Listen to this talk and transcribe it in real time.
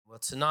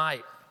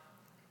Tonight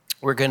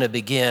we're going to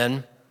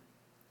begin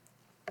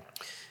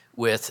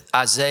with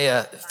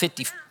Isaiah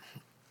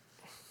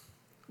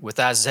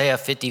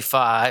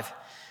 55.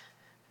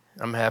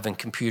 I'm having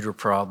computer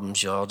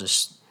problems, y'all.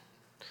 Just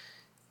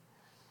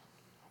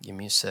give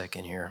me a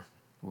second here.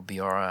 We'll be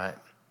all right.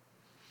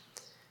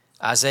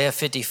 Isaiah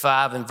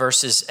 55 and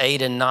verses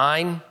 8 and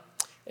 9.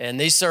 And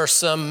these are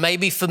some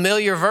maybe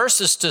familiar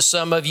verses to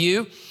some of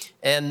you.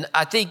 And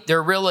I think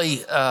they're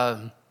really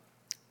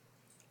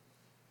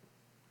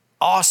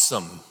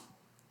awesome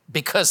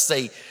because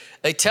they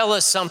tell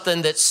us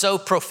something that's so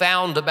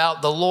profound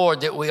about the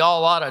Lord that we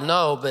all ought to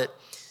know. But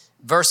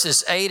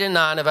verses 8 and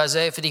 9 of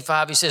Isaiah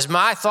 55, he says,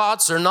 "My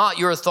thoughts are not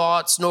your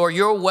thoughts, nor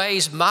your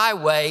ways my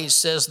ways,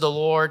 says the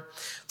Lord.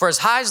 For as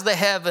high as the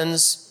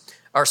heavens,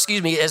 as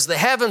the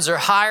heavens are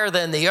higher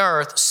than the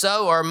earth,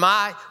 so are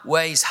my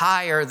ways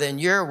higher than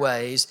your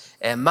ways,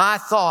 and my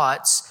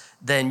thoughts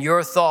than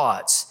your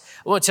thoughts."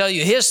 I want to tell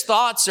you, his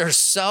thoughts are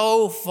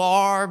so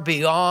far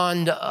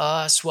beyond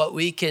us, what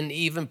we can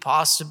even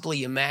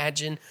possibly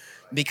imagine,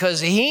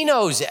 because he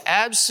knows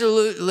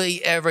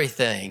absolutely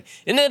everything.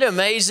 Isn't it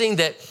amazing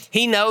that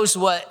he knows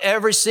what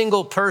every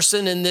single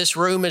person in this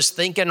room is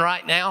thinking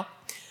right now?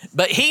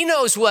 But he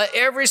knows what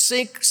every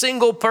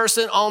single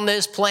person on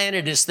this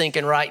planet is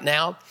thinking right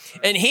now.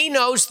 And he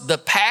knows the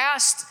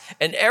past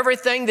and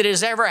everything that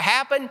has ever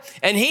happened.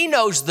 And he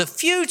knows the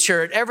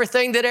future and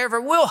everything that ever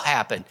will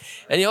happen.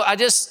 And I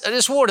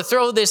just want to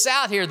throw this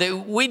out here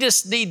that we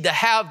just need to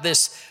have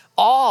this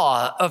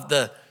awe of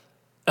the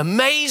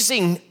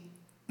amazing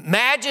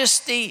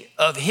majesty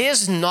of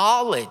his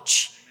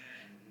knowledge.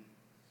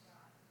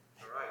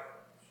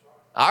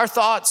 Our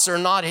thoughts are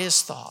not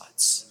his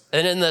thoughts.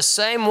 And in the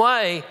same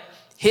way,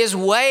 his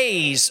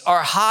ways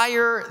are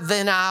higher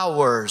than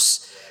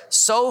ours,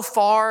 so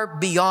far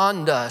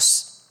beyond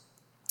us.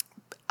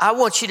 I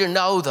want you to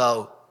know,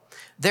 though,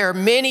 there are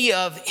many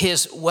of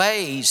his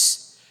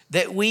ways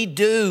that we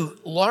do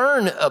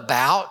learn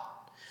about.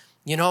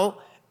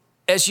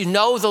 As you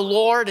know the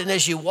Lord and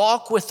as you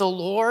walk with the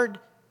Lord,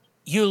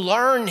 you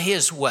learn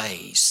his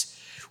ways.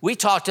 We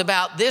talked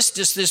about this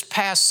just this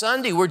past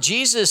Sunday where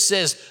Jesus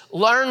says,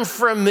 "Learn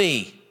from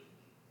me.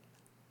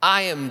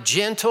 I am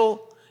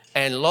gentle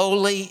and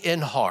lowly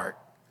in heart."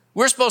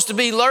 We're supposed to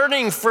be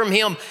learning from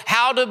him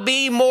how to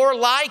be more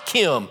like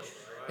him.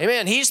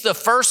 Amen. He's the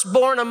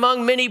firstborn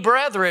among many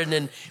brethren,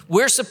 and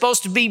we're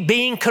supposed to be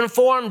being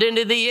conformed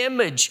into the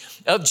image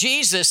of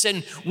Jesus.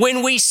 And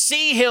when we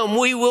see him,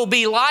 we will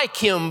be like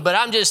him. But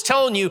I'm just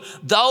telling you,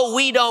 though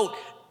we don't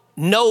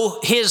know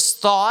his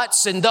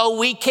thoughts and though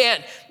we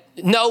can't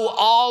know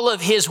all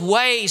of his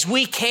ways,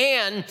 we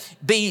can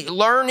be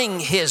learning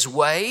his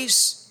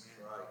ways.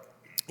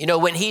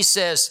 When he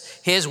says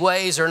his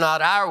ways are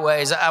not our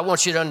ways, I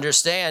want you to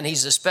understand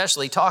he's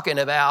especially talking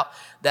about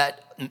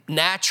that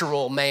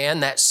natural man,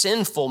 that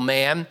sinful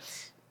man.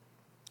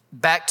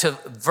 Back to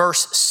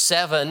verse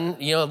 7,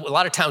 a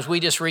lot of times we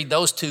just read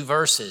those two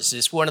verses.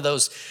 It's one of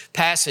those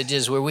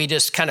passages where we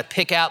just kind of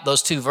pick out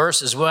those two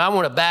verses. Well, I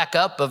want to back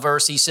up a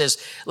verse. He says,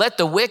 "Let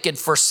the wicked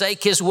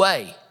forsake his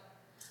way."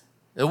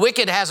 The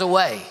wicked has a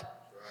way.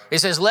 He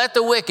says, "Let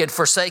the wicked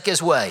forsake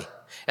his way,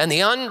 and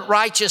the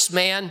unrighteous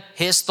man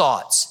his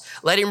thoughts.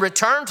 Let him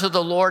return to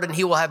the Lord, and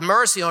he will have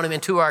mercy on him,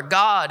 and to our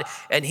God,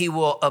 and he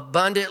will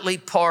abundantly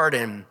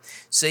pardon."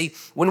 See,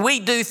 when we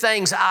do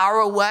things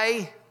our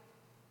way,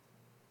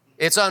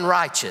 it's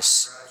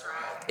unrighteous.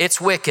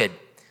 It's wicked.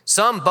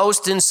 Some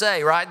boast and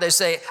say, right? They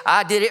say,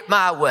 "I did it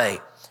my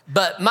way."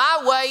 But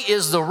my way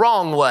is the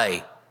wrong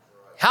way.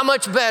 How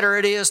much better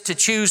it is to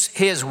choose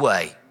his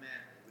way.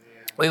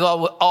 We've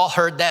all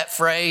heard that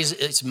phrase,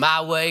 "It's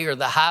my way or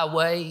the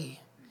highway."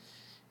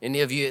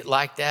 Any of you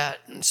like that?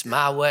 It's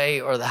my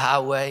way or the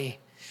highway.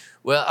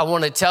 Well, I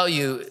want to tell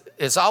you,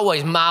 it's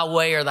always my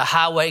way or the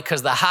highway,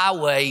 because the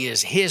highway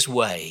is his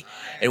way.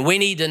 And we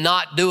need to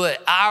not do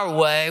it our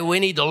way. We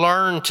need to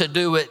learn to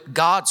do it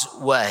God's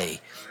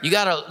way. You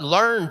got to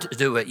learn to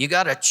do it. You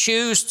got to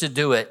choose to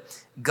do it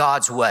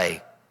God's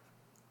way.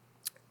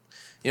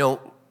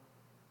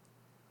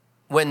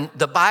 When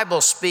the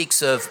Bible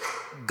speaks of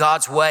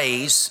God's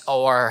ways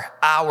or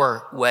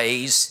our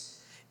ways,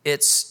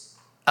 it's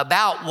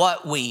about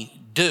what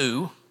we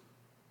do,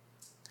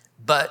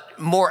 but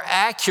more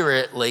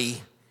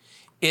accurately,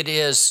 it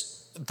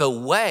is the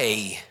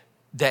way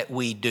that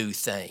we do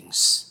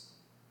things.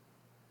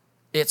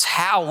 It's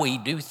how we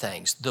do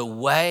things, the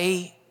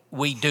way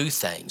we do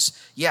things.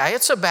 Yeah,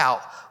 it's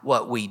about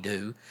what we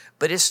do,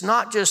 but it's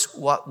not just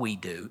what we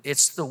do,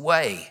 it's the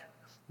way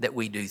that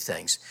we do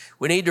things.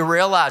 We need to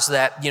realize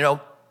that,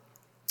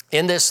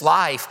 in this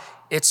life,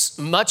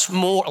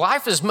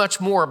 life is much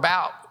more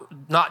about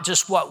not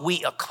just what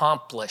we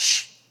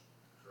accomplish.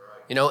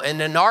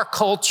 And in our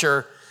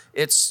culture,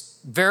 it's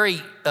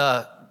very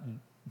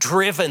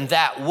driven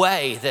that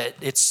way, that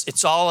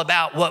it's all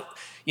about what,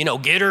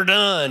 get her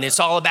done. It's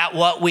all about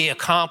what we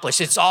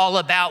accomplish. It's all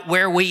about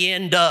where we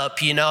end up,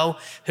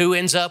 who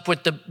ends up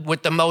with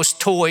the most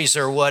toys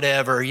or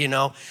whatever,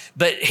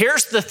 But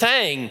here's the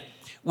thing.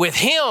 with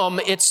him,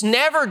 it's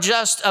never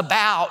just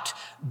about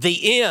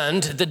the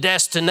end, the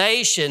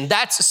destination.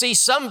 See,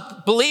 some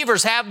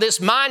believers have this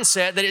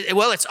mindset that,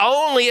 it's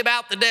only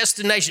about the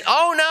destination.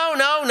 Oh,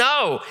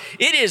 no.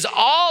 It is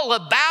all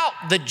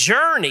about the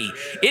journey.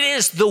 It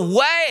is the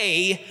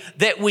way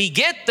that we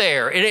get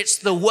there. And it's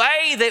the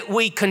way that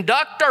we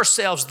conduct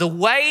ourselves, the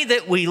way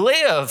that we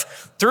live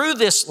through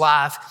this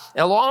life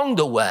along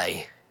the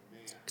way.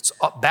 It's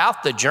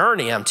about the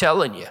journey, I'm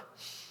telling you.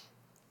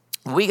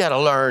 We got to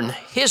learn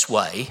his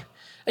way.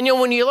 And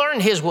when you learn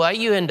his way,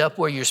 you end up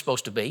where you're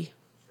supposed to be.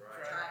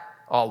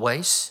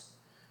 Always.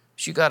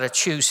 So you got to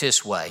choose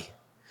his way.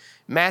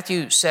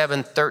 Matthew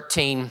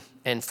 7:13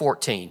 and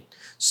 14.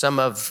 Some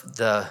of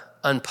the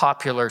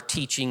unpopular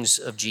teachings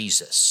of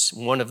Jesus.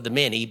 One of the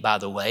many, by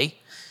the way.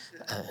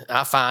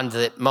 I find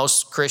that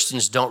most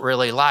Christians don't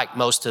really like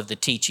most of the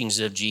teachings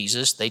of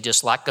Jesus. They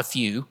just like a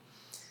few.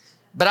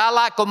 But I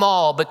like them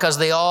all because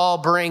they all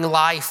bring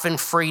life and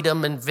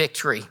freedom and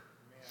victory.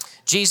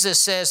 Jesus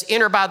says,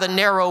 enter by the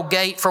narrow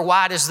gate, for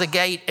wide is the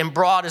gate and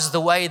broad is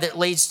the way that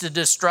leads to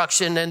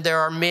destruction, and there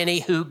are many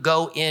who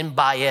go in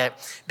by it.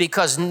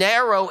 Because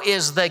narrow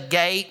is the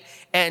gate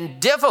and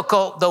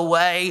difficult the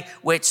way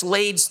which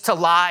leads to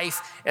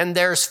life, and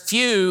there's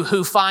few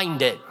who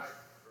find it.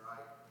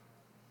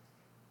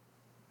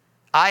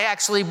 I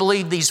actually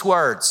believe these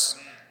words.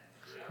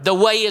 The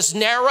way is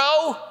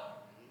narrow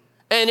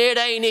and it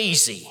ain't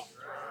easy.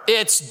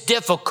 It's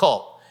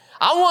difficult.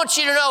 I want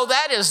you to know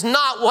that is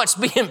not what's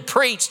being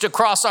preached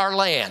across our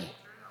land.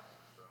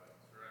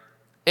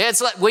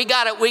 It's like we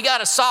got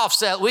to soft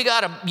sell. We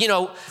got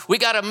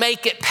to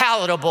make it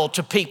palatable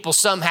to people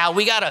somehow.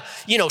 We got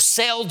to,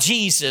 sell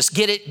Jesus,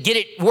 get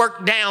it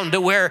worked down to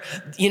where,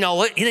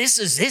 this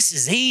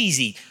is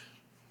easy.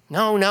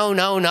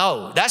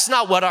 No. That's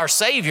not what our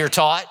Savior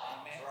taught.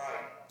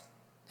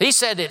 He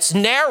said it's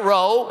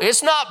narrow,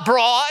 it's not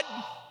broad.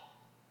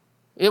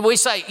 We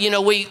say,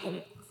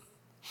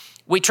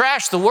 we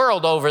trash the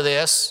world over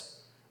this,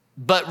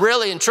 but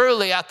really and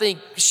truly, I think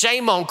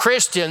shame on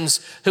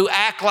Christians who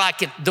act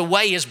like the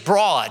way is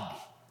broad.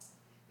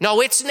 No,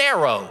 it's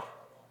narrow.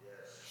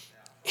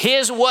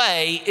 His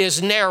way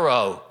is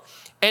narrow.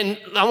 And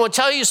I want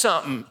to tell you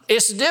something.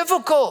 It's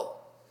difficult,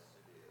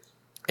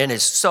 and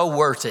it's so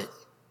worth it.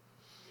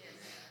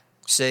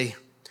 See,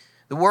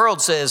 the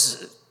world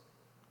says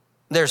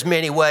there's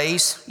many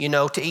ways,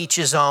 to each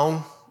his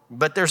own,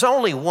 but there's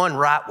only one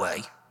right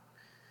way.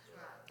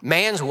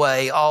 Man's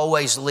way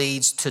always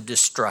leads to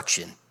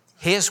destruction.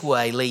 His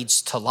way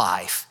leads to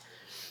life.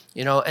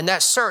 And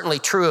that's certainly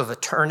true of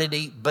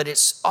eternity, but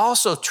it's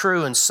also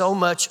true in so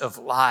much of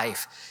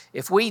life.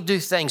 If we do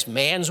things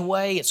man's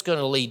way, it's going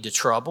to lead to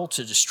trouble,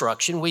 to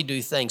destruction. We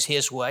do things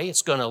his way,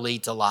 it's going to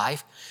lead to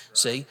life.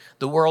 See,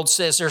 the world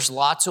says there's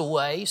lots of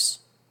ways,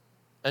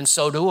 and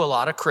so do a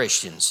lot of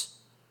Christians.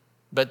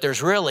 But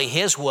there's really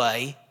his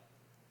way,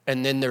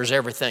 and then there's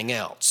everything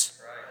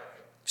else.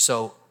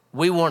 So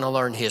we want to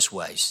learn his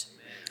ways.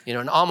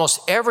 And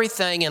almost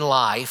everything in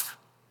life,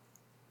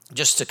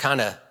 just to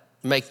kind of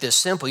make this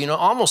simple,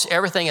 almost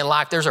everything in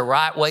life, there's a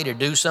right way to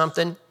do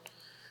something.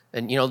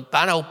 And,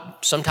 I know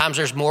sometimes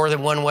there's more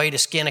than one way to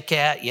skin a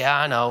cat. Yeah,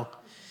 I know.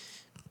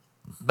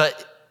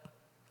 But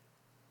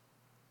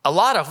a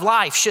lot of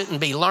life shouldn't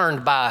be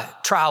learned by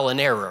trial and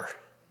error.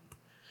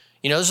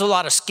 There's a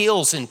lot of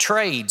skills and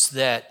trades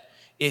that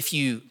if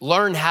you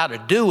learn how to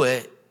do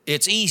it,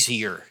 it's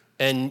easier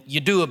and you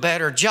do a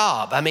better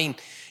job. I mean,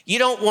 you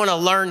don't want to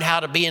learn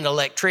how to be an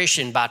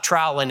electrician by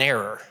trial and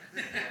error.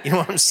 You know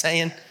what I'm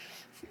saying?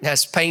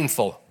 That's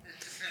painful.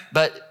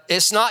 But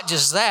it's not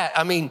just that.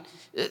 I mean,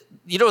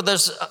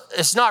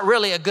 it's not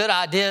really a good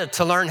idea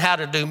to learn how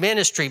to do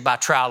ministry by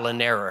trial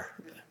and error.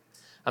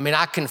 I mean,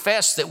 I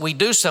confess that we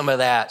do some of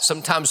that.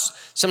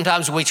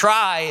 Sometimes we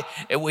try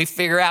and we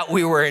figure out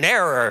we were in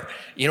error.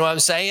 You know what I'm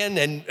saying?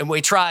 And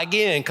we try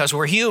again because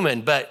we're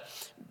human. But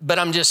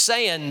I'm just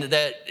saying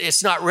that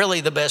it's not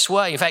really the best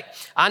way. In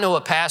fact, I know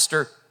a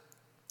pastor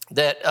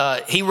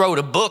that he wrote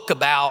a book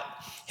about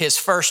his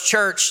first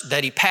church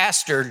that he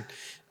pastored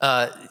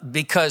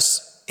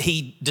because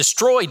he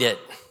destroyed it,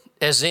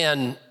 as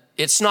in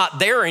it's not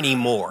there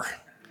anymore.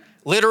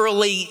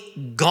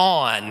 Literally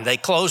gone. They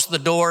closed the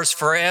doors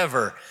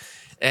forever.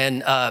 And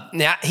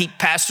now he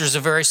pastors a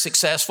very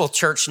successful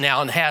church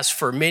now and has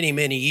for many,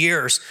 many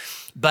years.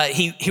 But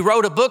he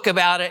wrote a book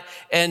about it,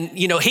 and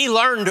he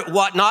learned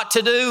what not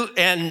to do,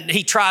 and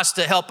he tries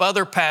to help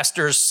other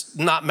pastors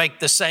not make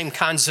the same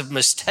kinds of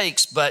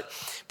mistakes. But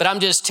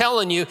I'm just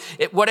telling you,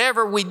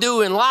 whatever we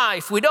do in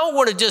life, we don't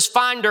want to just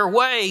find our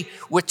way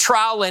with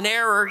trial and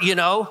error.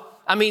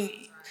 I mean,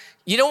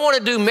 you don't want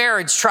to do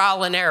marriage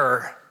trial and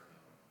error.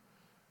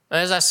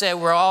 As I said,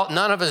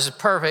 none of us is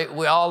perfect.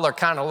 We all are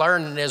kind of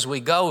learning as we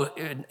go.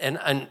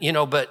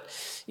 But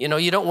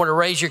you don't want to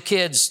raise your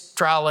kids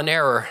trial and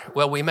error.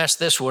 Well, we messed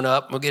this one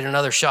up. We'll get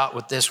another shot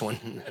with this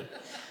one.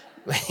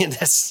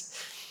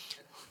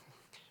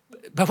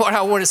 But what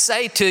I want to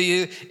say to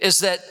you is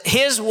that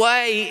his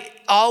way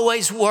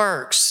always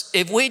works.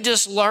 If we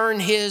just learn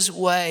his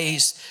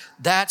ways,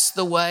 that's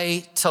the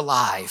way to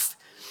life.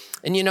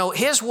 And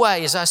his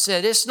way, as I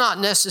said, it's not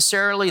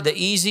necessarily the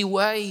easy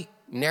way.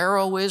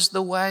 Narrow is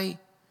the way,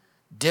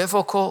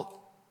 difficult,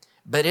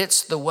 but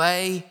it's the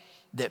way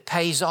that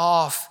pays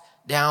off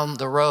down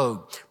the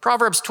road.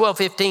 Proverbs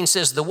 12:15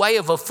 says, the way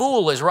of a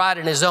fool is right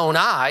in his own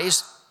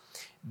eyes,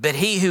 but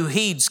he who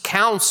heeds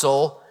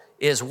counsel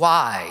is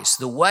wise.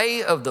 The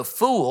way of the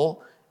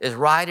fool is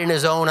right in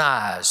his own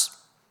eyes.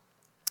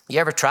 You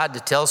ever tried to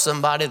tell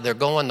somebody they're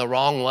going the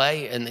wrong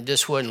way and they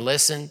just wouldn't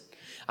listen?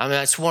 I mean,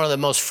 that's one of the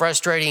most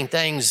frustrating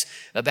things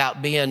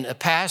about being a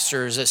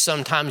pastor is that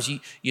sometimes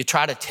you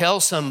try to tell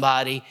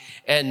somebody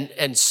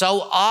and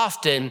so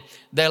often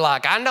they're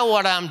like, I know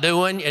what I'm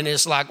doing. And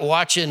it's like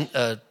watching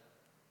a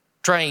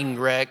train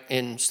wreck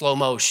in slow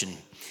motion.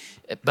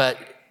 But,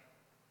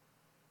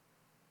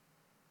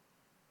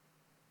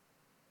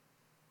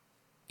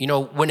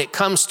 when it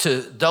comes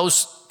to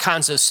those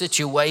kinds of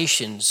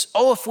situations,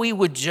 if we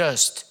would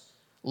just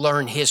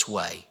learn his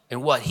way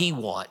and what he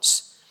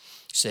wants.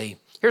 See,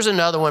 here's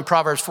another one,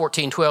 Proverbs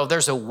 14:12.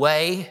 There's a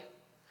way.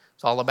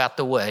 It's all about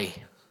the way.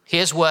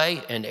 His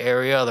way and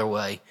every other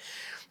way.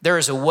 There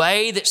is a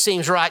way that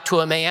seems right to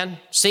a man.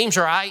 Seems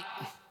right.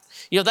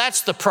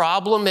 That's the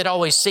problem. It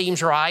always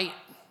seems right.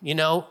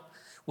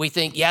 We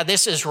think, yeah,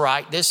 this is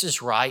right. This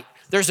is right.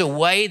 There's a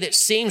way that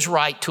seems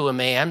right to a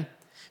man,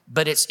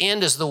 but its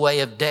end is the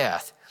way of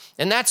death.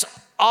 And that's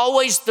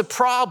always the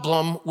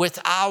problem with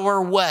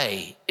our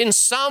way. In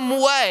some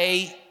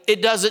way,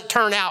 it doesn't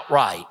turn out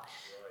right.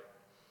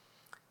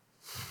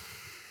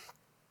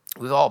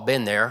 We've all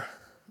been there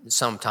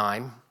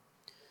sometime.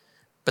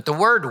 But the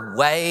word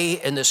way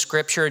in the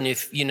scripture, and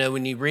if,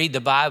 when you read the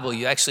Bible,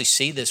 you actually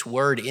see this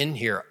word in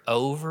here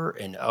over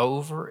and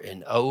over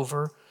and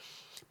over.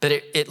 But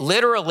it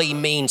literally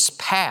means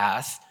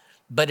path,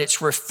 but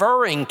it's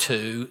referring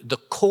to the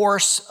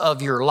course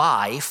of your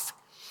life.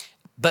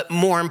 But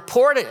more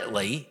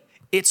importantly,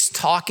 it's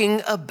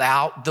talking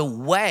about the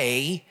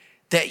way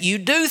that you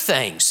do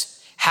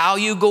things, how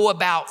you go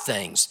about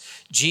things.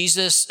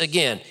 Jesus,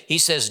 again, he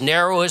says,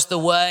 narrow is the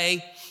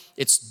way.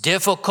 It's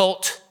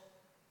difficult.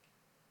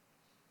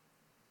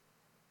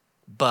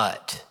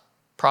 But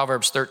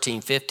Proverbs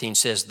 13:15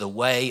 says the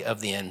way of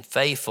the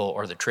unfaithful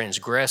or the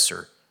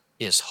transgressor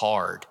is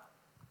hard.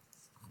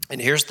 And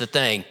here's the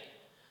thing.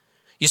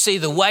 You see,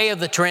 the way of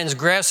the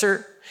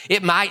transgressor,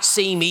 it might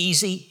seem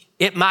easy.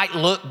 It might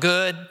look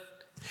good.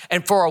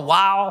 And for a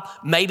while,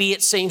 maybe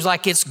it seems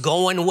like it's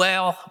going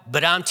well.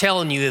 But I'm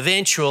telling you,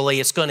 eventually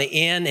it's going to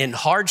end in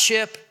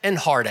hardship and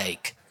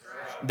heartache.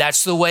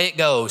 That's the way it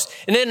goes.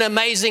 And isn't it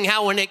amazing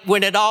how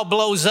when it all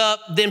blows up,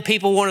 then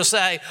people want to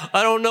say,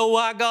 I don't know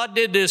why God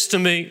did this to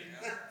me.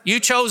 You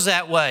chose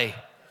that way.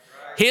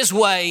 His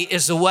way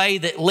is the way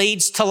that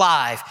leads to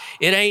life.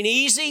 It ain't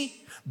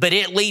easy, but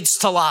it leads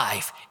to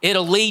life.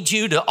 It'll lead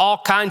you to all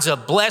kinds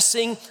of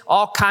blessing,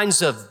 all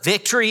kinds of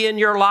victory in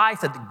your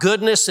life, and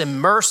goodness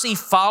and mercy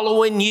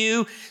following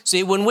you.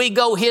 See, when we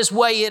go his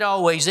way, it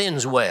always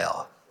ends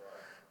well.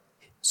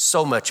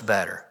 So much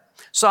better.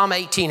 Psalm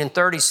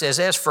 18:30 says,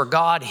 as for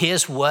God,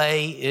 his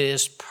way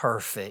is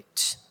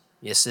perfect.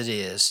 Yes, it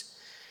is.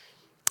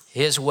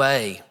 His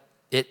way.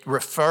 It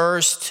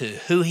refers to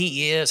who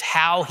he is,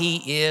 how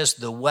he is,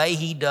 the way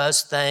he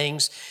does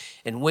things.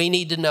 And we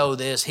need to know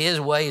this. His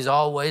way is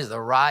always the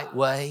right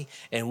way.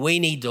 And we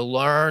need to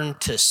learn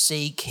to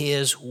seek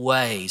his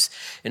ways.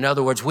 In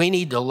other words, we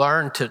need to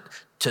learn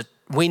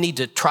we need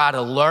to try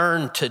to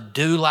learn to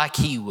do like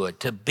he would,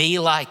 to be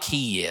like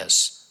he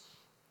is.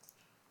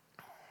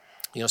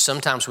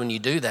 Sometimes when you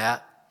do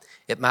that,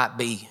 it might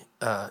be,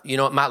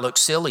 it might look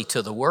silly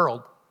to the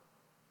world.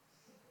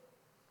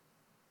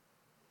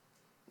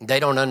 They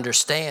don't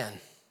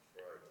understand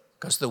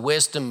because the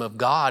wisdom of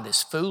God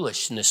is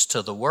foolishness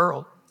to the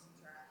world.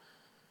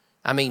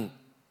 I mean,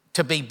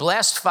 to be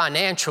blessed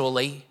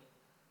financially,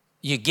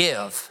 you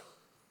give.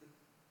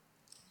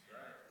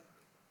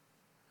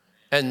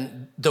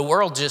 And the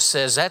world just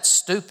says, that's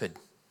stupid.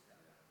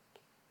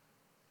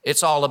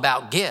 It's all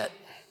about get.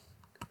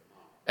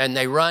 And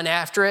they run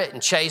after it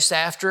and chase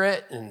after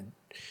it and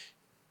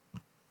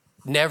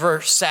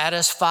never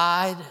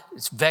satisfied.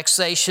 It's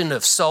vexation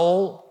of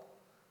soul.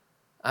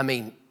 I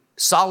mean,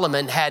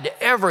 Solomon had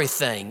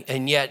everything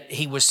and yet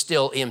he was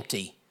still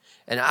empty.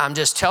 And I'm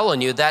just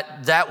telling you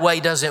that way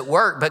doesn't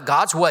work, but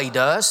God's way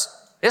does.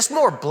 It's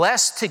more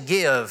blessed to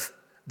give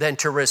than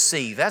to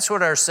receive. That's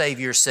what our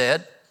Savior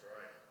said.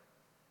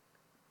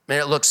 And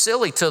it looks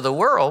silly to the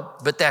world,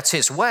 but that's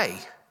his way.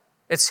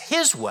 It's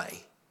his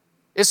way.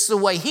 It's the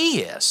way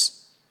he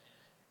is.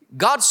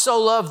 God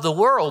so loved the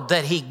world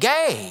that he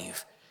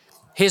gave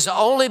his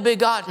only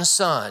begotten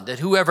Son, that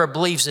whoever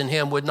believes in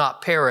him would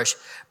not perish,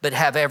 but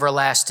have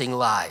everlasting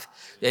life.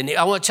 And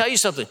I want to tell you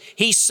something.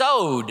 He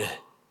sowed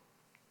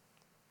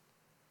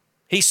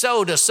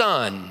a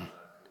son,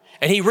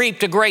 and he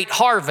reaped a great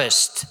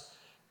harvest.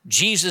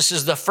 Jesus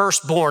is the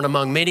firstborn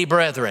among many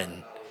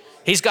brethren.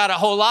 He's got a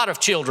whole lot of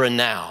children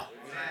now.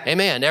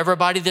 Amen.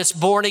 Everybody that's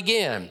born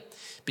again.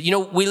 But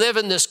we live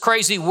in this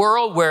crazy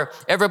world where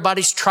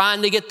everybody's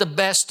trying to get the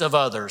best of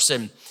others.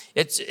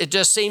 It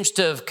just seems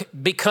to have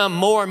become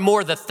more and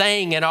more the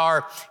thing in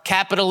our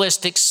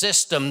capitalistic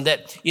system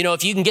that,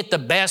 if you can get the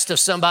best of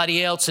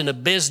somebody else in a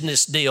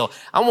business deal,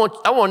 I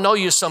want to know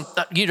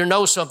you to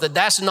know something.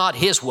 That's not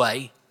his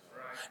way.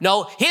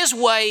 No, his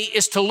way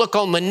is to look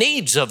on the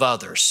needs of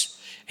others.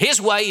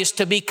 His way is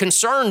to be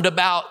concerned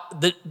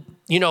about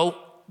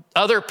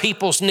other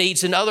people's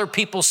needs and other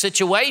people's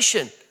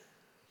situation.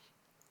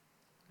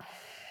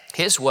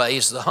 His way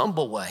is the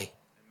humble way.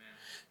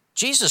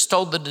 Jesus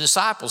told the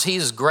disciples, he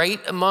is great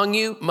among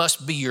you,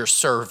 must be your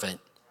servant.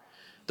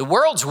 The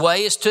world's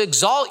way is to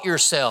exalt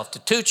yourself, to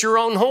toot your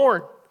own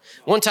horn.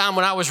 One time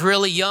when I was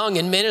really young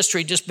in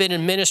ministry, just been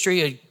in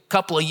ministry a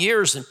couple of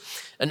years, and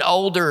an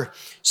older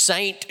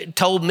saint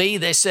told me,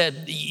 they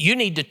said, you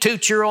need to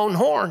toot your own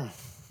horn.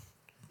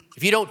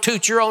 If you don't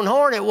toot your own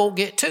horn, it won't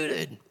get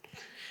tooted.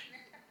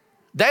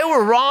 They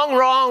were wrong.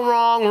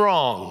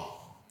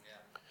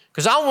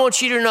 Because I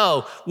want you to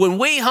know, when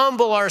we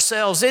humble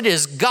ourselves, it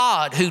is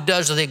God who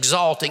does the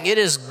exalting. It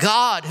is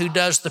God who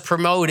does the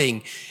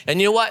promoting.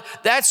 And you know what?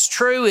 That's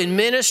true in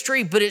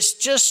ministry, but it's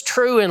just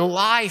true in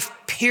life,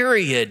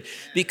 period.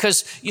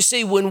 Because you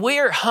see, when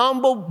we're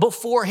humble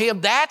before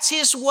him, that's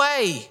his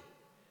way.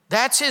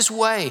 That's his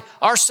way.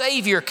 Our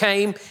Savior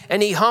came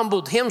and he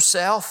humbled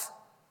himself.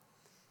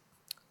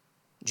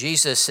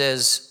 Jesus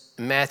says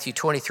in Matthew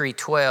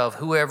 23:12,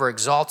 whoever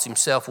exalts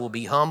himself will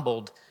be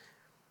humbled,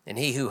 and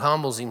he who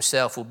humbles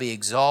himself will be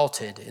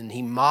exalted. And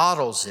he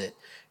models it.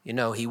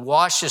 He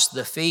washes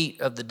the feet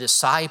of the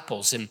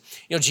disciples. And,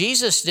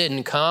 Jesus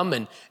didn't come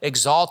and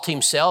exalt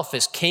himself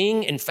as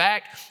king. In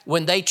fact,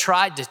 when they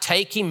tried to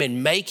take him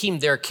and make him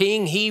their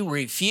king, he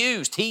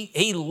refused.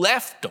 He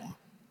left them.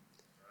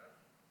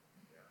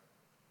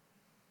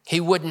 He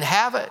wouldn't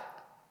have it.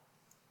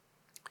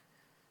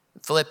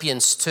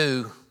 Philippians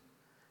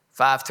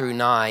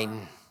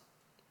 2:5-9,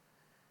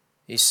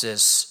 he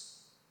says,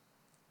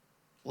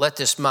 let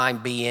this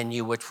mind be in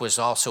you, which was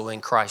also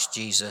in Christ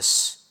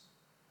Jesus,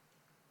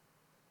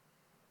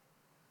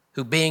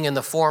 who being in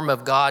the form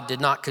of God did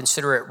not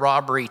consider it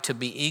robbery to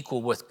be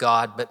equal with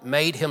God, but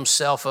made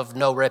himself of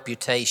no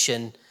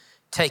reputation,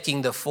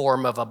 taking the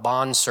form of a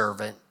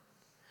bondservant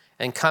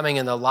and coming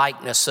in the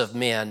likeness of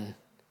men.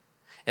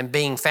 And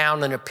being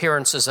found in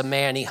appearance as a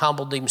man, he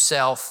humbled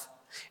himself,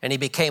 and he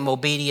became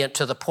obedient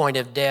to the point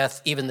of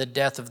death, even the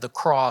death of the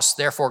cross.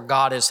 Therefore,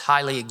 God has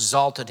highly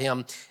exalted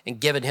him and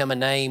given him a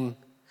name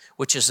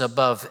which is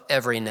above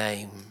every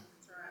name.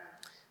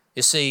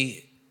 You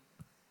see,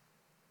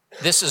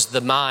 this is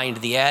the mind,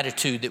 the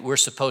attitude that we're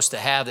supposed to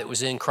have that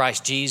was in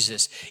Christ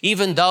Jesus.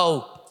 Even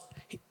though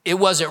it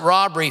wasn't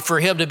robbery for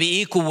him to be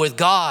equal with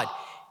God,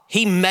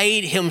 he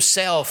made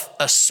himself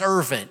a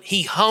servant.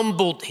 He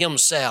humbled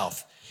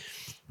himself.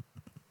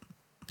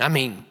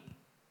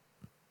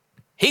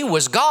 He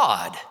was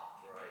God,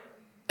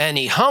 and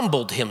he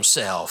humbled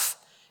himself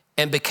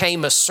and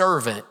became a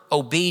servant,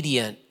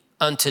 obedient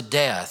unto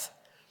death.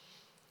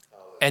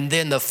 And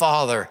then the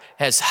Father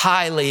has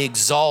highly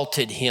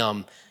exalted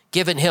him,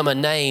 given him a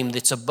name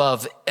that's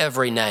above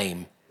every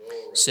name.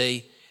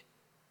 See,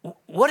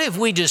 what if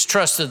we just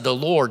trusted the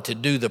Lord to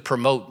do the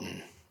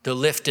promoting, the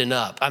lifting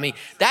up?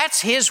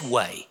 That's his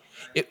way.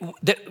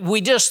 We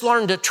just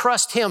learn to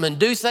trust him and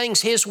do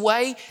things his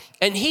way,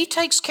 and he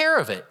takes care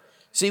of it.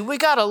 See, we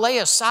got to lay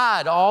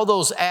aside all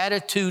those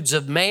attitudes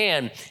of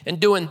man and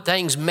doing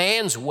things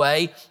man's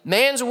way.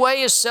 Man's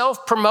way is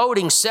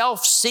self-promoting,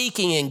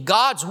 self-seeking, and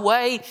God's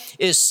way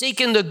is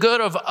seeking the good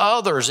of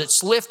others.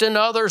 It's lifting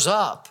others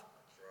up.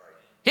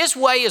 His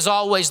way is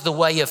always the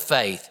way of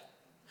faith.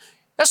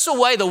 That's the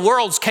way the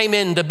worlds came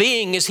into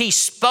being, is he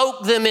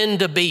spoke them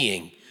into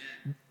being.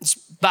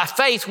 By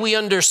faith, we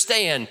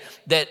understand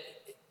that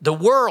the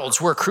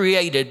worlds were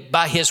created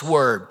by his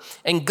word,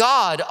 and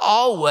God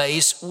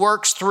always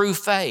works through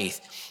faith.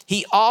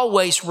 He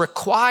always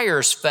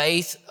requires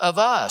faith of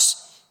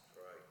us.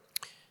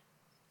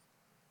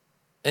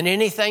 And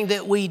anything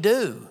that we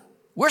do,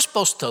 we're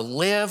supposed to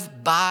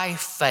live by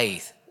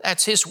faith.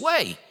 That's his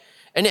way.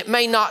 And it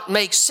may not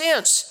make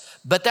sense,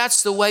 but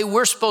that's the way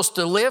we're supposed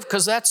to live,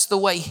 because that's the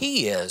way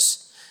he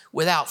is.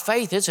 Without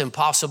faith, it's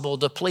impossible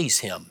to please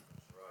him.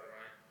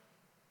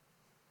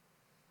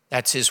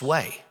 That's his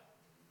way.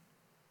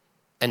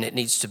 And it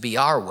needs to be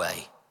our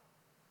way.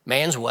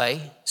 Man's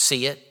way,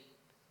 see it,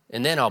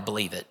 and then I'll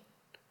believe it.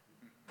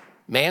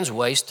 Man's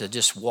way is to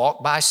just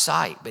walk by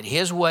sight, but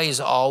his way is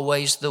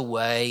always the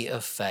way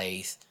of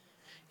faith.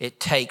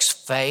 It takes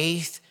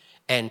faith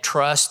and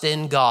trust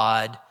in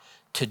God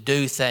to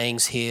do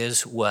things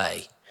his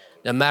way.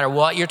 No matter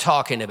what you're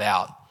talking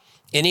about.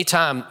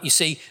 Anytime, you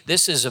see,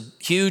 this is a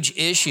huge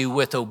issue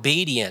with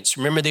obedience.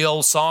 Remember the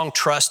old song,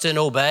 Trust and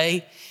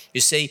Obey?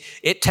 You see,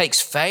 it takes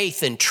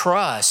faith and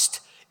trust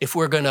if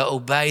we're going to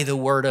obey the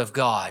word of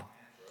God.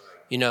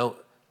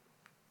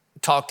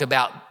 Talked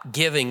about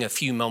giving a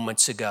few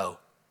moments ago.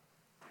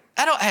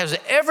 That has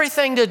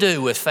everything to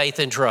do with faith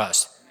and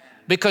trust.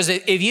 Because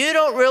if you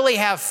don't really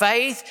have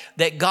faith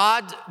that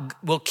God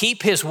will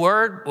keep his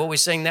word, well, we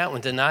sang that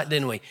one tonight,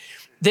 didn't we?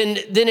 Then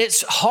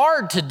it's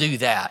hard to do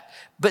that.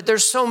 But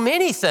there's so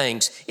many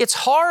things. It's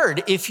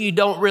hard if you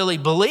don't really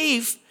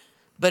believe.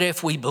 But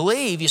if we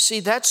believe, you see,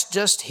 that's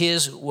just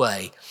his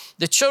way.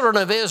 The children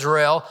of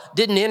Israel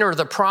didn't enter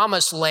the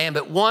promised land,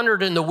 but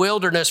wandered in the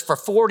wilderness for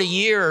 40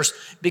 years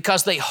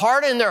because they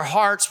hardened their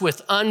hearts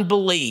with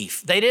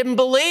unbelief. They didn't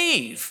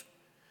believe.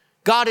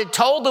 God had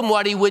told them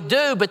what he would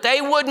do, but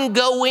they wouldn't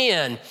go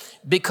in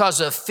because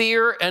of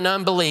fear and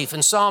unbelief.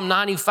 In Psalm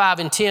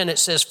 95:10, it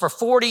says, "For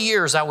 40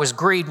 years I was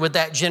grieved with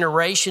that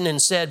generation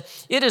and said,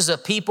 it is a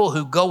people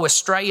who go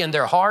astray in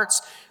their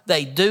hearts.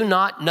 They do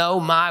not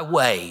know my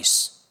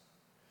ways."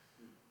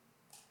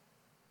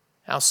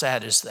 How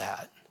sad is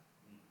that?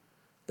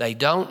 They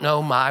don't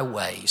know my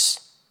ways.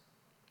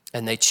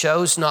 And they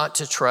chose not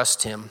to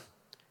trust him,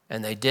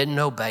 and they didn't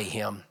obey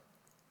him.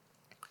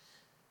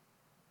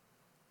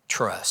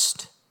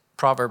 Trust.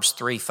 Proverbs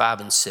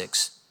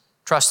 3:5-6.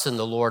 Trust in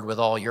the Lord with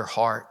all your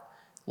heart.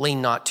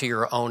 Lean not to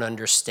your own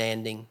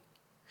understanding.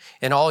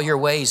 In all your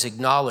ways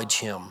acknowledge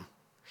him,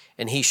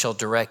 and he shall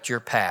direct your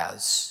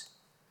paths.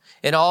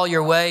 In all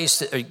your ways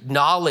to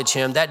acknowledge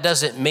him, that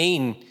doesn't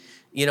mean,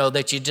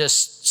 that you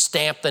just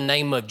stamp the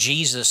name of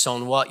Jesus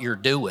on what you're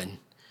doing.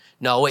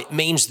 No, it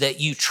means that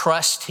you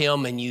trust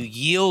him and you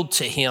yield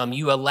to him.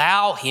 You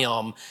allow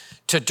him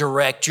to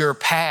direct your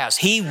paths.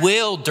 He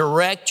will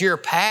direct your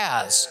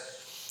paths.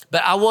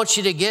 But I want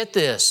you to get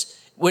this.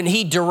 When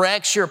he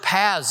directs your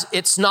paths,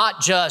 it's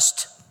not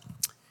just,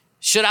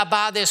 should I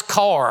buy this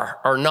car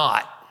or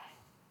not?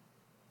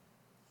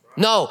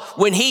 No,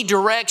 when he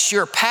directs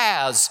your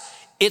paths,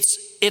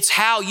 it's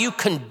how you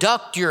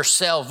conduct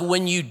yourself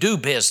when you do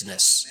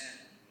business.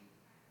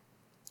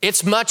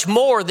 It's much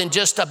more than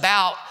just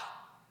about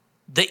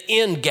the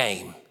end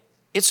game.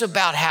 It's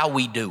about how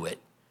we do it.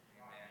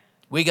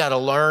 We got to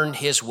learn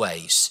his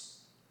ways.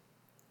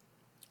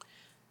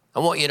 I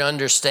want you to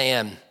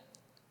understand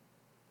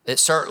it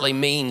certainly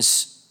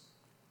means,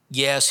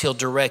 yes, he'll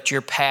direct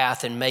your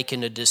path in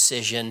making a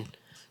decision,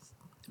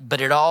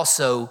 but it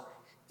also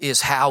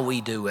is how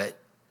we do it.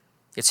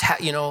 It's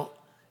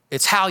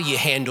how you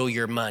handle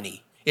your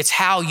money. It's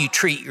how you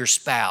treat your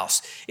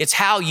spouse. It's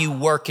how you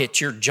work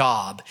at your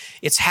job.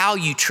 It's how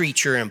you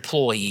treat your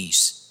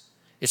employees.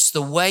 It's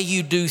the way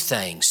you do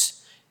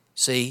things.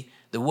 See,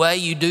 the way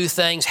you do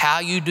things, how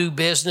you do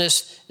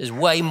business is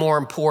way more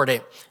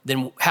important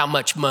than how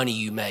much money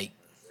you make.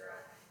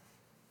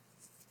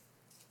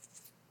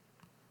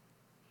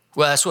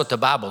 Well, that's what the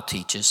Bible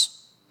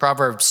teaches.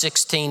 Proverbs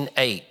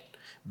 16:8.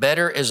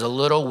 Better is a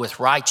little with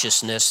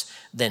righteousness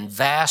than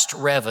vast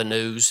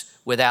revenues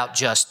without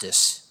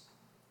justice.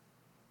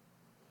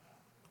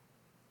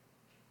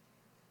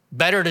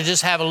 Better to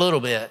just have a little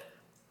bit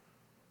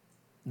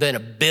than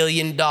 $1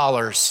 billion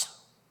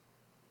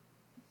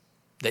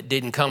that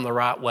didn't come the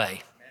right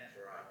way.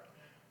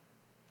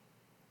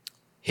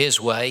 His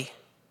way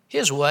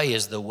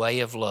is the way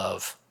of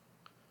love.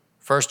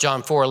 1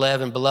 John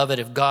 4:11, beloved,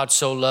 if God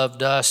so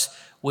loved us,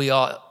 we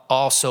ought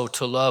also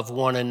to love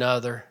one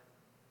another.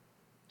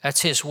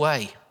 That's his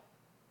way.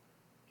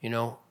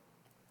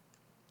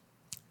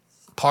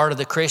 Part of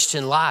the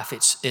Christian life,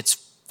 it's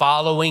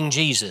following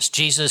Jesus.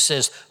 Jesus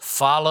says,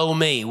 follow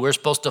me. We're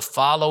supposed to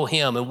follow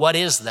him. And what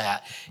is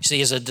that? You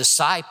see, as a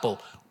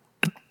disciple,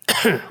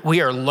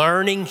 we are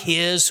learning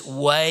his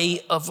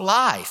way of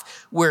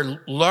life.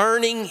 We're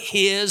learning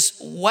his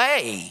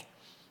way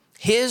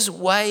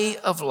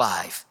of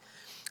life.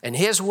 And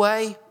his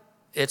way,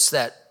 it's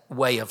that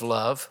way of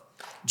love.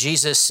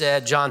 Jesus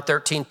said, John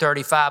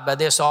 13:35, by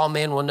this all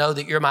men will know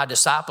that you're my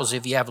disciples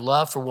if you have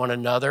love for one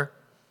another.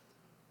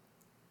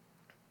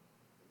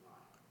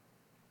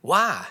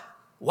 Why?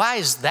 Why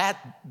is that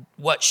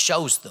what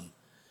shows them?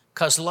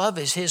 Because love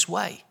is his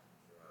way.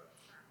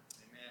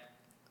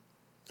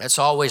 That's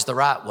always the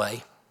right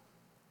way.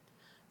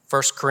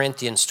 1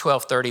 Corinthians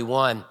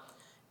 12:31,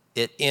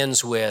 it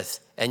ends with,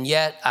 and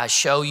yet I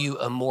show you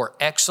a more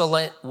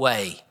excellent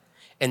way.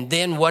 And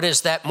then what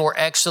is that more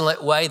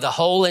excellent way? The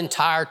whole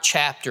entire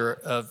chapter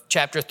of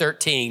chapter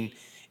 13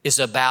 is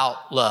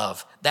about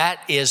love. That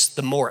is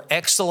the more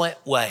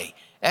excellent way.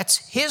 That's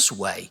his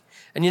way.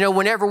 And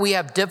whenever we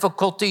have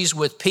difficulties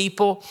with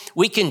people,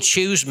 we can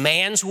choose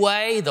man's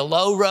way, the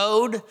low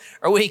road,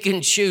 or we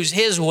can choose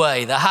his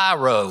way, the high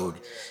road.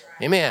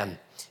 Amen.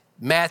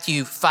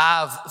 Matthew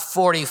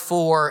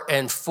 5:44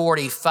 and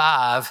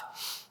 45.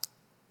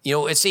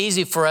 It's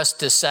easy for us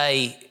to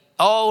say,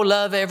 oh,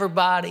 love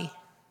everybody.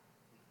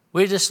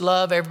 We just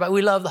love everybody.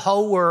 We love the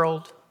whole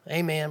world.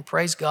 Amen.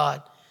 Praise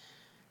God.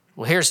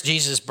 Well, here's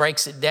Jesus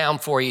breaks it down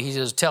for you. He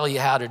says, tell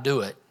you how to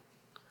do it.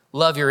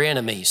 Love your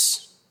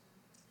enemies.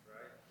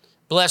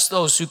 Bless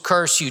those who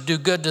curse you. Do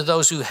good to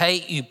those who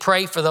hate you.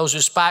 Pray for those who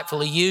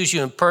spitefully use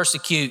you and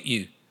persecute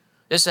you.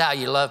 This is how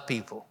you love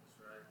people.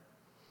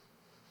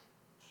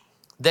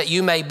 That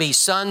you may be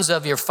sons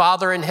of your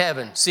Father in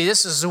heaven. See,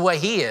 this is the way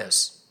he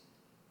is.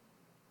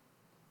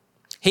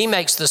 He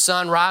makes the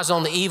sun rise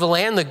on the evil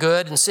and the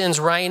good and sends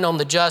rain on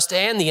the just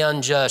and the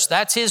unjust.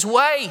 That's his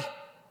way.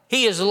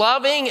 He is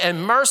loving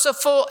and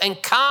merciful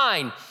and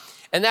kind.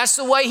 And that's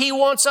the way he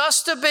wants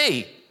us to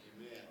be.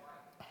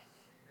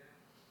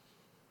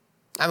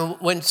 I mean,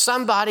 when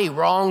somebody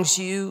wrongs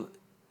you,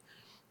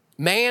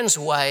 man's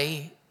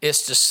way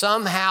is to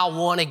somehow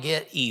want to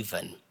get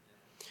even.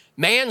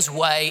 Man's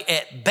way,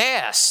 at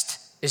best,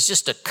 is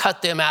just to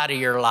cut them out of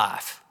your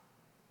life.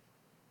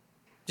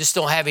 Just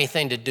don't have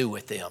anything to do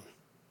with them.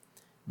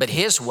 But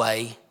his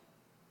way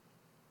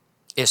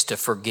is to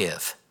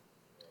forgive.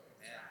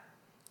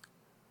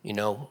 You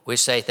know, we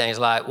say things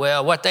like,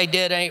 well, what they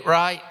did ain't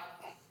right,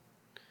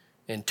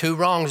 and two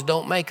wrongs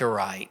don't make a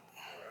right.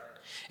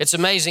 It's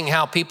amazing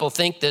how people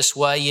think this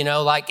way, you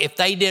know, like if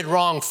they did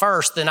wrong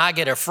first, then I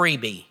get a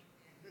freebie.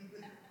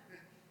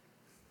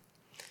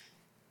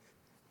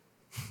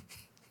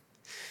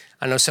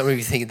 I know some of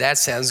you think that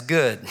sounds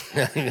good.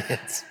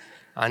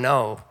 I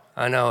know,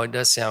 it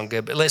does sound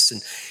good. But listen,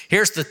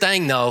 here's the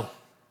thing though.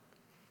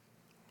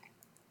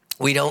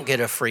 We don't get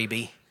a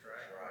freebie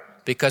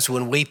because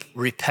when we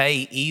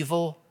repay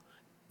evil,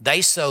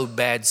 they sowed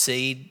bad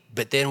seed,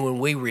 but then when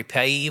we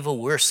repay evil,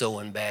 we're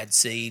sowing bad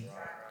seed.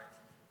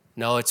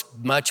 No, it's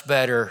much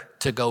better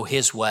to go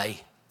his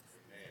way.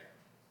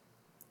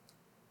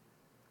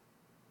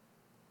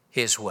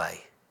 His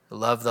way.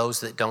 Love those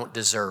that don't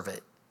deserve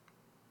it.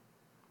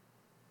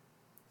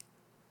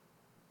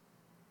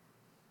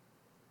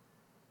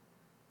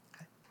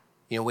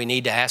 You know, we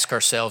need to ask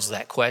ourselves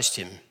that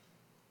question.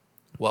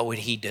 What would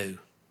he do?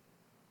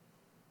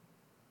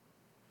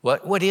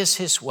 What is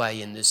his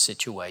way in this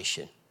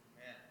situation?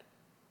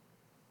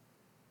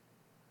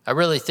 I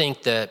really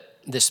think that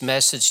this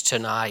message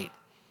tonight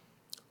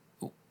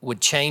would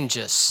change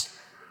us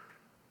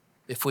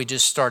if we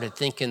just started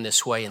thinking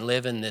this way and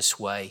living this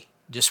way,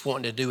 just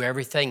wanting to do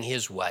everything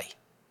his way.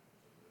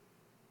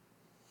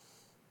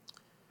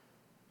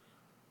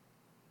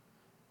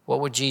 What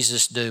would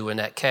Jesus do when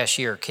that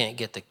cashier can't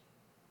get the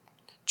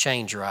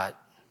change right?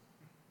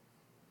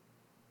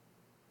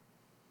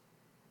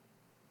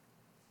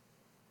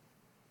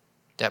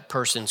 That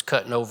person's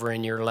cutting over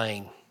in your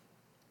lane.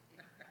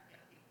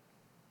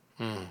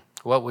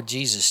 What would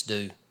Jesus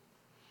do?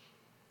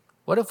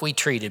 What if we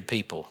treated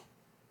people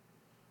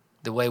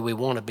the way we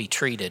want to be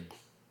treated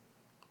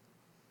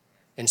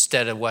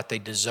instead of what they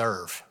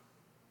deserve?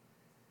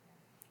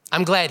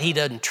 I'm glad he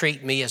doesn't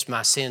treat me as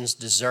my sins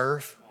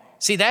deserve.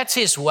 See, that's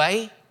his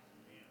way.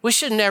 We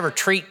should never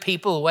treat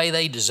people the way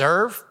they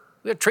deserve.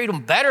 We treat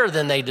them better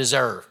than they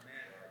deserve.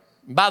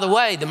 By the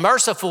way, the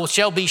merciful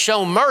shall be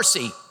shown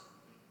mercy.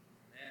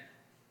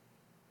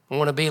 I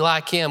want to be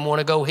like him, want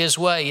to go his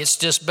way. It's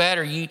just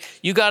better.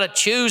 You got to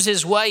choose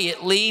his way.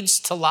 It leads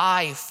to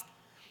life.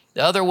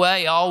 The other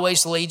way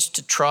always leads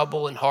to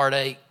trouble and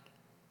heartache.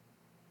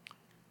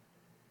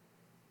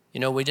 You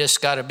know, we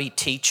just got to be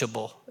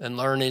teachable and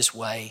learn his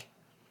way.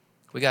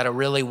 We got to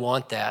really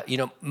want that. You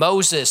know,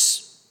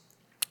 Moses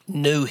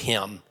knew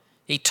him.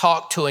 He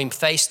talked to him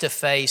face to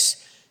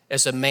face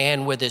as a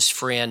man with his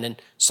friend.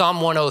 And Psalm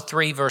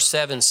 103 verse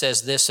 7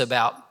 says this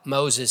about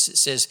Moses. It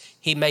says,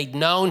 he made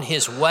known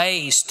his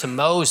ways to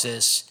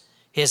Moses,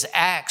 his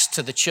acts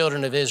to the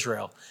children of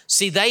Israel.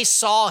 See, they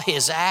saw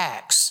his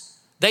acts.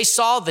 They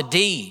saw the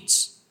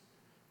deeds.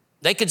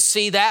 They could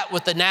see that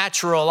with the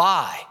natural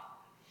eye.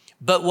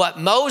 But what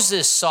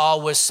Moses saw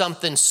was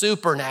something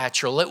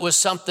supernatural. It was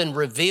something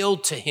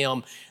revealed to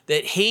him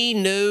that he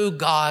knew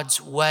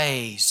God's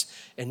ways.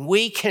 And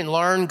we can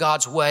learn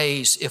God's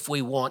ways if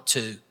we want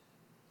to.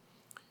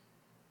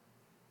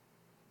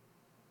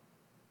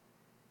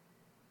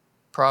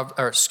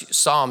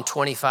 Psalm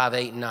 25,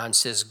 8 and 9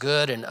 says,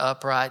 good and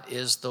upright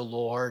is the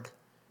Lord.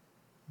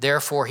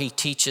 Therefore he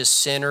teaches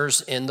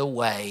sinners in the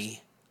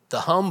way.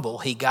 The humble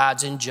he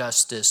guides in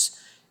justice,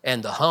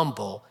 and the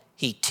humble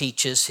he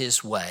teaches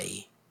his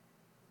way.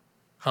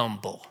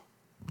 Humble.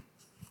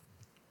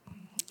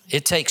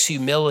 It takes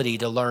humility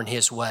to learn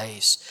his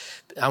ways.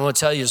 I'm going to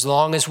tell you, as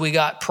long as we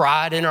got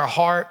pride in our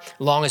heart, as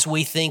long as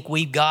we think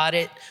we've got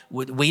it,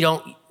 we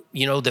don't,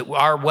 you know, that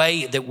our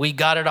way, that we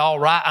got it all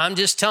right. I'm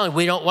just telling you,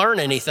 we don't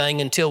learn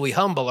anything until we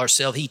humble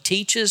ourselves. He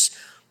teaches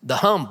the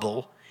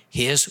humble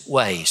his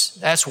ways.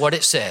 That's what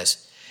it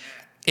says.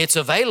 It's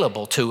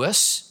available to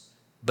us,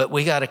 but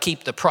we got to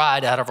keep the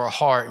pride out of our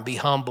heart and be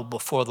humble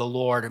before the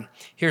Lord. And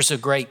here's a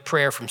great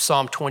prayer from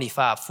Psalm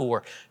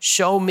 25:4.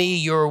 Show me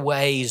your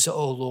ways,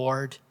 O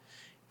Lord.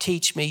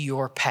 Teach me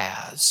your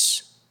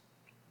paths.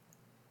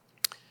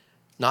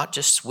 Not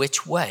just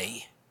which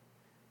way,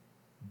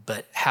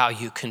 but how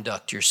you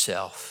conduct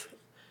yourself.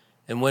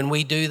 And when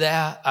we do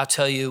that, I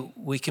tell you,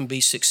 we can be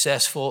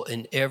successful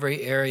in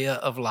every area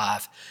of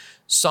life.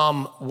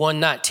 Psalm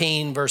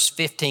 119 verse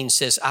 15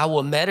 says, I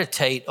will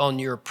meditate on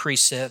your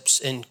precepts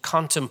and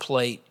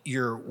contemplate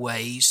your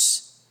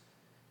ways.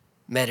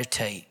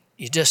 Meditate.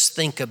 You just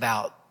think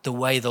about the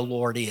way the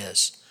Lord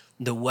is,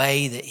 the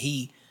way that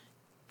he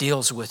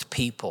deals with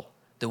people,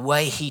 the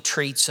way he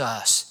treats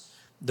us,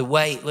 the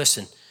way,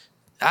 listen,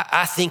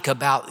 I think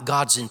about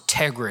God's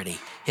integrity,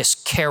 his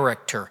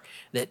character,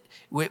 that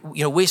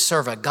we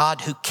serve a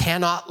God who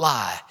cannot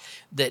lie,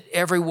 that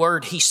every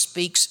word he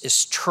speaks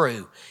is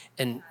true.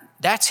 And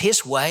that's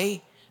his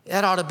way.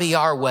 That ought to be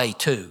our way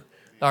too.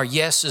 Our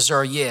yes is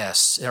our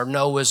yes, our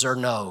no is our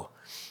no.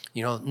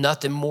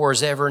 Nothing more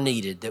is ever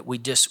needed, that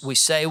we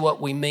say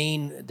what we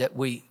mean, that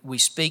we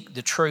speak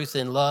the truth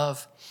in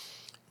love.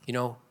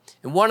 And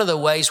one of the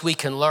ways we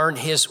can learn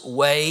his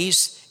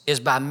ways is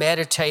by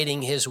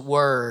meditating his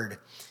word.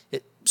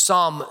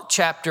 Psalm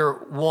chapter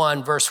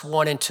 1, verse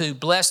 1 and 2,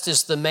 blessed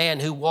is the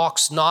man who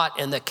walks not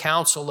in the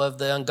counsel of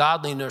the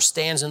ungodly, nor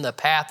stands in the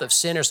path of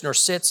sinners, nor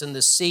sits in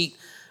the seat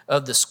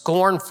of the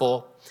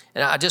scornful.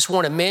 And I just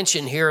want to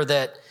mention here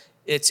that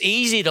it's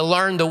easy to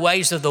learn the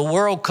ways of the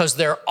world because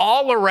they're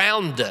all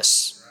around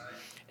us.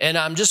 And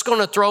I'm just going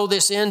to throw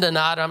this in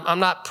tonight. I'm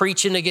not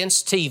preaching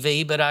against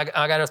TV, but I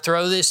got to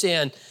throw this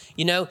in.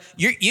 You're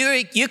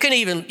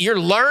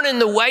learning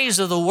the ways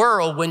of the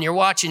world when you're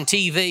watching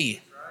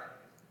TV.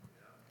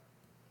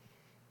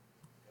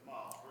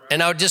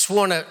 And I just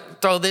want to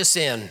throw this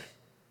in.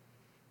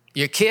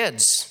 Your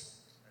kids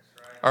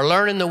are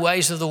learning the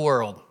ways of the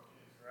world.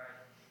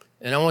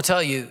 And I want to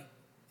tell you,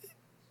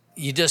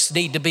 you just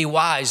need to be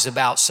wise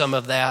about some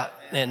of that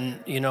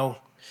and,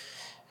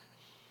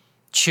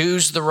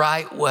 choose the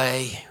right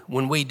way.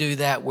 When we do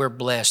that, we're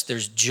blessed.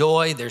 There's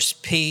joy, there's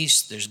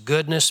peace, there's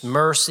goodness,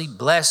 mercy,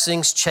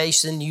 blessings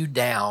chasing you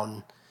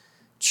down.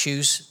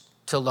 Choose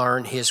to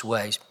learn his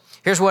ways.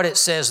 Here's what it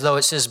says, though.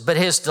 It says, but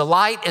his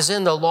delight is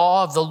in the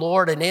law of the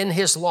Lord, and in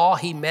his law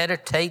he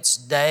meditates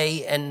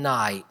day and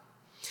night.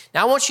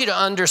 Now, I want you to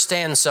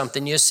understand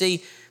something. You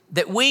see,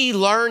 that we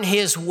learn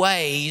his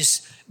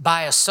ways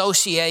by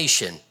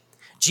association.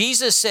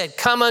 Jesus said,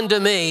 come unto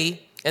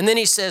me, and then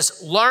he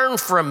says, learn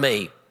from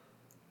me.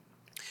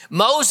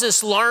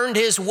 Moses learned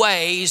his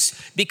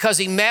ways because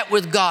he met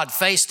with God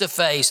face to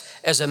face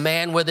as a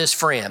man with his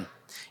friend.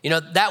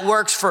 That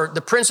works for,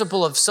 the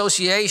principle of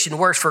association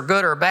works for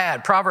good or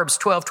bad. Proverbs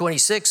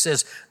 12:26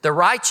 says, the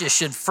righteous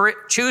should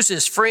choose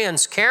his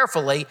friends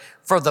carefully,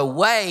 for the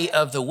way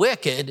of the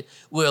wicked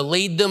will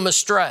lead them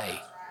astray.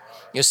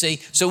 You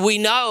see, so we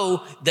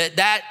know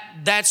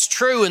that's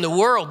true in the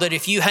world, that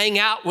if you hang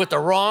out with the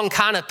wrong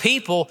kind of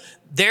people,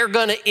 they're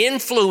going to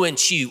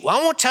influence you. Well,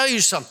 I want to tell you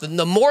something.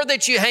 The more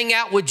that you hang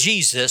out with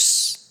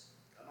Jesus,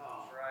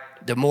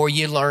 the more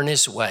you learn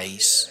his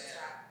ways.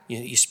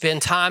 You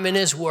spend time in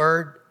his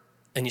word,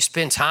 and you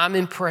spend time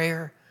in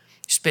prayer,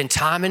 you spend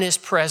time in his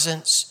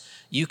presence,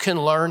 you can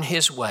learn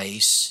his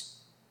ways.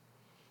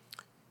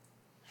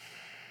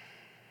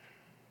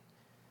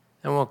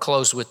 And we'll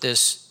close with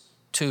this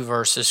 2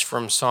 verses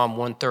from Psalm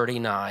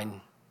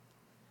 139.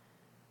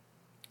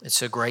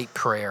 It's a great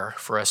prayer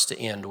for us to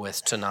end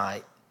with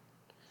tonight.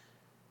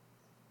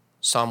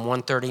 Psalm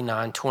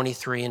 139,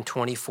 23 and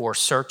 24,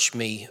 search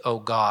me, O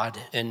God,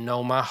 and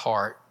know my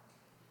heart.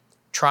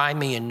 Try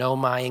me and know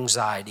my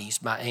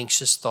anxieties, my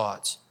anxious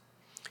thoughts,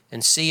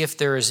 and see if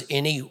there is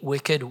any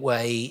wicked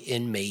way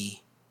in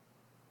me,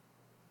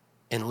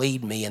 and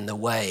lead me in the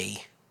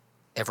way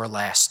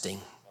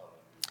everlasting.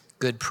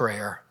 Good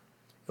prayer.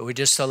 But we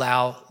just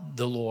allow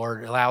the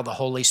Lord, allow the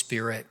Holy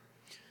Spirit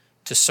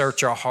to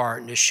search our heart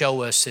and to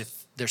show us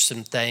if there's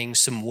some things,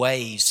 some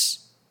ways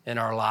in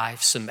our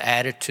life, some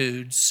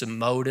attitudes, some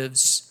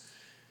motives,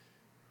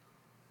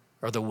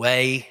 or the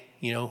way,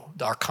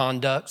 our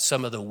conduct,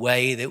 some of the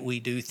way that we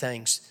do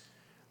things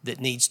that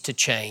needs to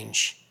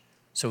change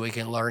so we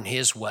can learn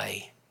his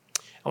way.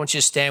 I want you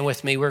to stand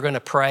with me. We're going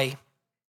to pray.